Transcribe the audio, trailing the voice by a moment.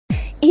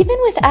Even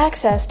with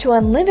access to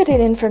unlimited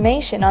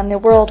information on the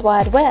World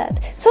Wide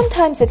Web,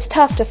 sometimes it's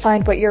tough to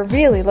find what you're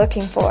really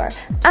looking for.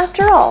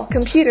 After all,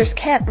 computers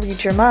can't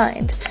read your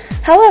mind.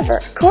 However,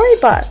 Cory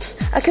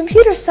Butz, a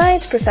computer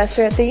science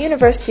professor at the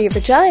University of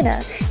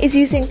Regina, is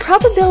using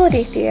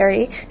probability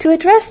theory to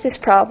address this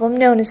problem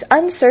known as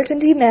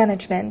uncertainty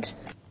management.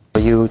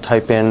 You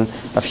type in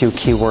a few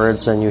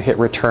keywords and you hit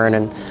return,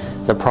 and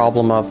the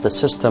problem of the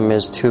system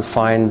is to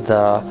find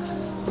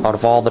out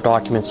of all the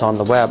documents on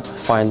the web,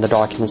 find the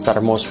documents that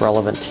are most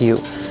relevant to you.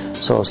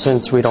 So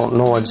since we don't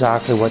know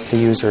exactly what the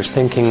user is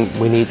thinking,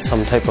 we need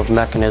some type of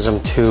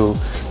mechanism to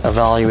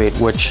evaluate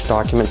which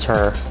documents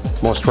are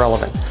most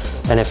relevant.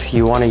 And if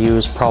you want to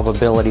use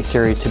probability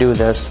theory to do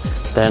this,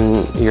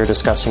 then you're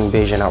discussing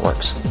Bayesian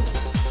networks.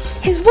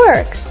 His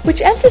work,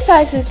 which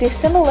emphasizes the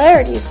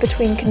similarities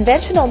between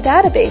conventional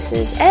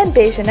databases and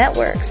Bayesian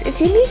networks,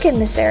 is unique in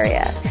this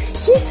area.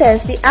 He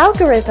says the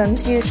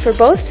algorithms used for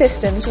both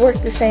systems work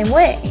the same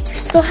way.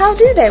 So how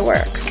do they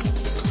work?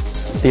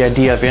 The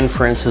idea of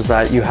inference is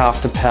that you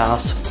have to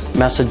pass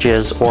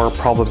messages or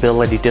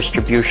probability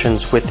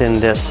distributions within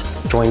this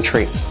join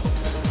tree.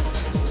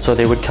 So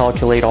they would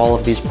calculate all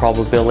of these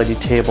probability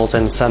tables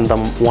and send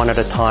them one at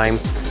a time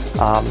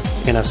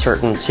in a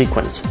certain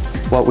sequence.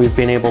 What we've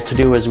been able to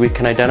do is we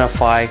can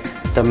identify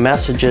the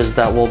messages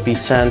that will be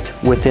sent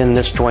within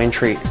this join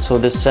tree. So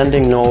this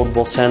sending node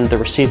will send the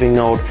receiving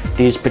node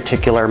these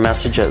particular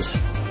messages.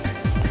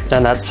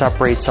 And that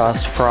separates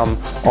us from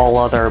all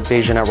other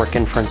Bayesian network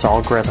inference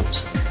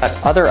algorithms.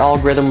 That other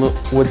algorithm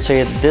would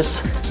say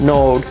this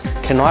node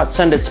cannot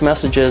send its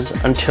messages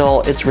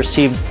until it's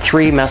received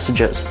 3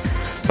 messages.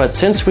 But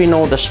since we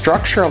know the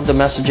structure of the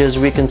messages,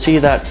 we can see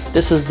that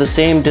this is the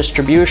same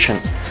distribution.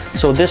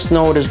 So this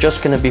node is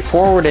just going to be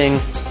forwarding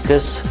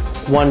this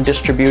one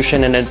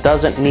distribution, and it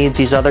doesn't need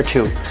these other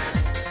 2.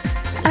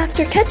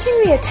 After catching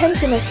the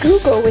attention of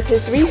Google with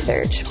his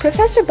research,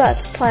 Professor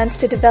Butz plans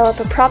to develop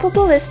a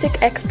probabilistic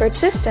expert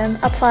system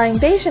applying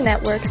Bayesian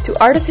networks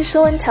to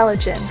artificial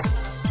intelligence.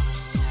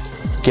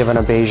 Given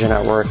a Bayesian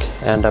network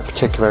and a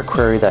particular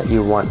query that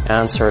you want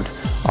answered,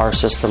 our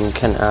system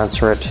can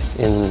answer it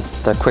in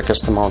the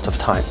quickest amount of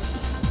time.